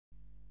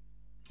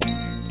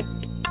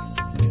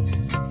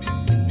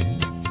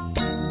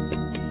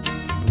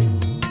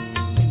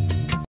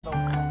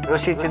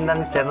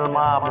ઋષિચિંતન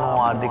ચેનલમાં આપનું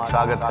હાર્દિક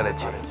સ્વાગત કરે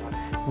છે।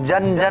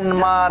 જન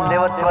જનમાં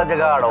દેવત્વ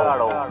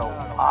જગાડો,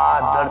 આ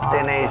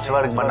ધરતીને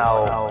સ્વર્ગ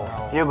બનાવો।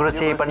 યુગ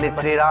ઋષિ પંડિત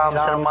શ્રી રામ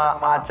શર્મા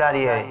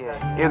આચાર્ય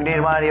યુગ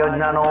નિર્માણ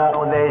યોજનાનો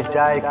ઉદ્દેશ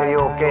જાહેર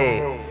કર્યો કે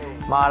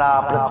મારા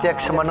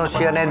પ્રત્યક્ષ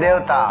મનુષ્યને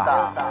દેવતા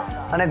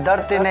અને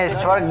ધરતીને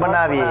સ્વર્ગ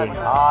બનાવી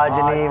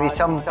આજની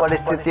વિષમ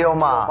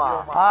પરિસ્થિતિઓમાં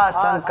આ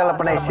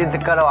સંકલ્પને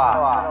સિદ્ધ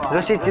કરવા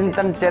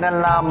ઋષિચિંતન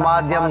ચેનલના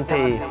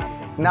માધ્યમથી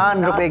જ્ઞાન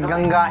રૂપી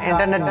ગંગા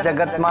ઇન્ટરનેટ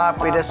જગતમાં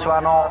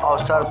પીરસવાનો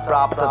અવસર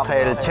પ્રાપ્ત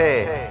થયેલ છે,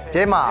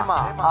 જેમાં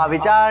આ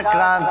વિચાર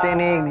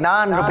ક્રાંતિની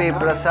જ્ઞાન રૂપી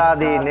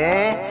પ્રસાદીને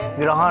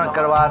ગ્રહણ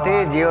કરવાથી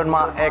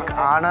જીવનમાં એક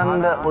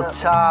આનંદ,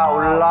 ઉત્સાહ,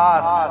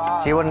 ઉલ્લાસ,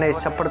 જીવનની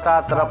સફળતા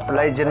તરફ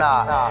લઈ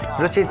જનાર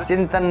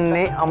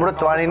ઋષિચિંતનની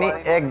અમૃતવાણીની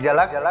એક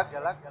ઝલક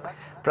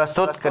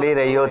પ્રસ્તુત કરી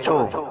રહ્યો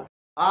છું।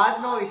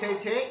 આજનો વિષય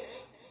છે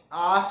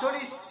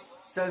આસુરી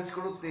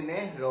સંસ્કૃતિને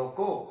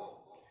રોકો।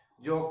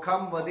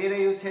 જોખમ વધી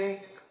રહ્યું છે,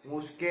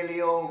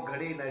 મુશ્કેલીઓ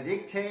ઘણી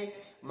નજીક છે,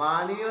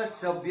 માનવીય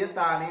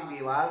સભ્યતાની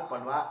દિવાલ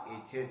પડવા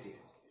ઈચ્છે છે।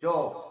 જો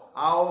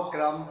આવો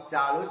ક્રમ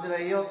ચાલુ જ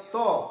રહ્યો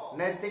તો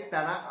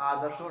નૈતિકતાના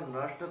આદર્શો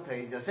નષ્ટ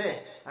થઈ જશે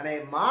અને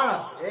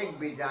માણસ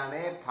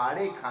એકબીજાને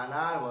ફાડી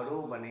ખાનાર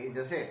વરુ બની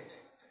જશે।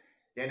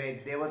 જેને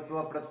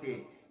દેવત્વ પ્રત્યે,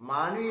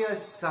 માનવીય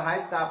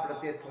સહાયતા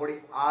પ્રત્યે થોડી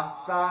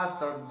આસ્થા,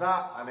 શ્રદ્ધા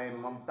અને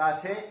મમતા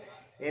છે,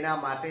 એના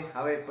માટે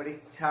હવે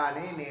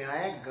પરીક્ષાની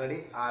નિર્ણાયક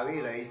ઘડી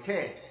આવી રહી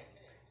છે।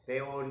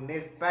 તેઓ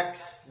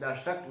નિરપેક્ષ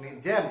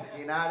દર્શકની જેમ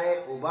કિનારે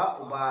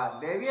ઉભા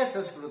દેવીય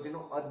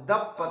સંસ્કૃતિનું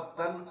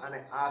અધપતન અને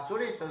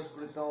આસુરી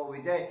સંસ્કૃતિનો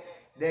વિજય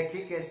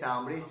દેખી કે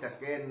સાંભળી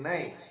શકે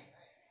નહીં।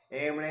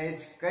 એમણે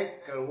જ કંઈક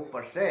કરવું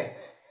પડશે।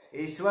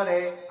 ઈશ્વરે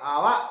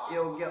આવા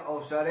યોગ્ય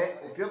અવસરે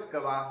ઉપયોગ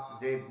કરવા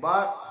જે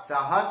બળ,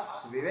 સાહસ,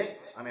 વિવેક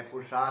અને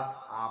પુરુષાર્થ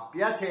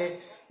આપ્યા છે,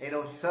 એનો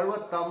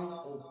સર્વોત્તમ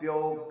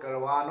ઉપયોગ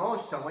કરવાનો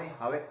સમય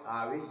હવે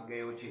આવી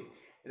ગયો છે।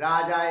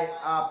 રાજાએ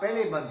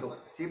આપેલી બંદૂક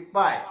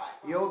સિપાઈ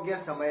યોગ્ય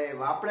સમયે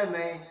વાપરે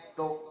નહીં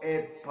તો એ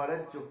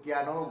ફરજ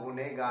ચૂક્યાનો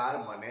ગુનેગાર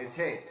બને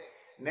છે।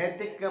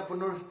 નૈતિક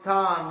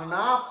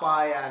પુનરુત્થાનના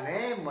પાયાને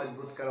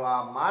મજબૂત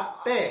કરવા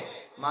માટે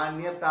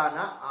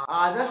માન્યતાના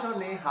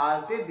આદર્શોની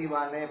હાલતી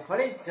દિવાલને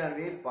ફરી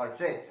ચણવી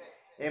પડશે।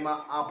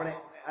 એમાં આપણે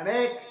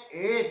અનેક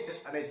ઈંટ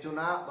અને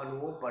ચૂના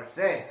બનવું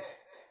પડશે।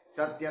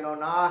 સત્યનો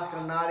નાશ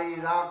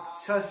કરનારી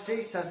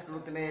રાક્ષસી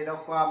સંસ્કૃતિને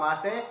રોકવા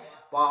માટે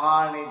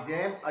પહાડની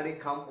જેમ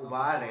અડીખમ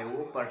ઉભા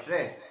રહેવું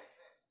પડશે।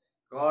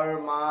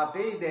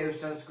 કર્ણમાંથી દેવ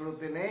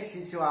સંસ્કૃતિને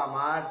સિંચવા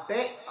માટે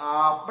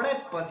આપણે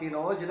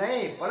પસીનો જ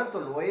નહીં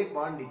પરંતુ લોહી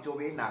પણ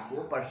નીચોવી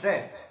નાખવું પડશે।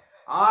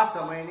 આ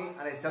સમયની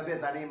અને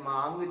સભ્યતાની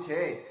માંગ છે।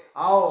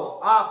 આવો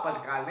આ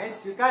પડકારને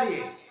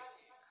સ્વીકારીએ।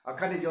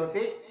 અખંડ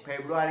જ્યોતિ,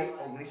 ફેબ્રુઆરી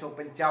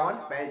 1955,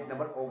 પેજ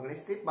નંબર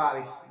 19 થી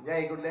 22। જય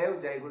ગુરુદેવ,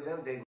 જય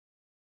ગુરુદેવ, જય